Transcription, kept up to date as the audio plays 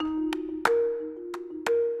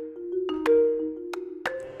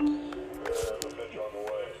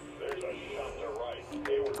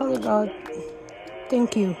Father God,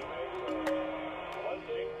 thank you.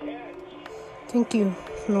 Thank you,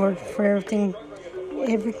 Lord, for everything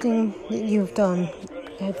that you've done.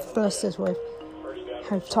 Have blessed us with,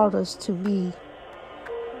 have taught us to be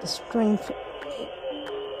the strength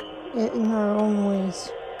in our own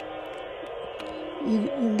ways.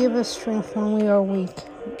 You give us strength when we are weak.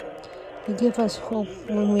 You give us hope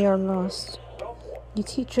when we are lost. You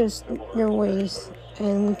teach us your ways,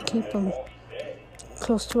 and we keep them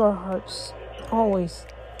close to our hearts, always.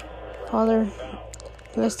 Father,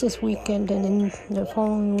 bless this weekend and in the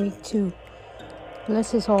following week too.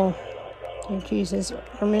 Bless us all, dear Jesus,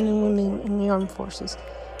 our men and women in the armed forces,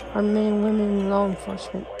 our men and women in law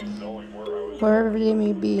enforcement, wherever they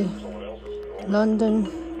may be,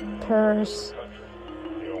 London, Paris,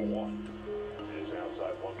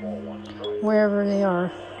 wherever they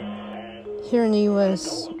are, here in the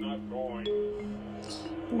U.S.,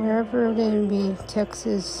 wherever they may be,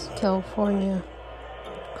 Texas, California,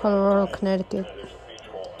 Colorado, Connecticut.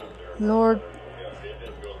 Lord,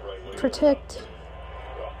 protect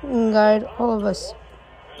and guide all of us.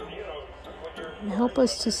 Help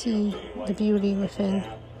us to see the beauty within.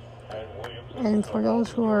 And for those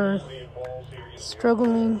who are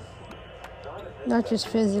struggling, not just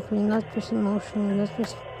physically, not just emotionally, not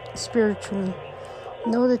just spiritually,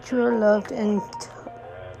 know that you are loved and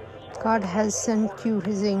God has sent you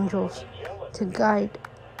his angels to guide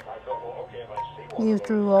you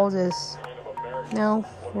through all this, now,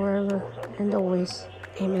 forever, and always.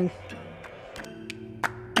 Amen.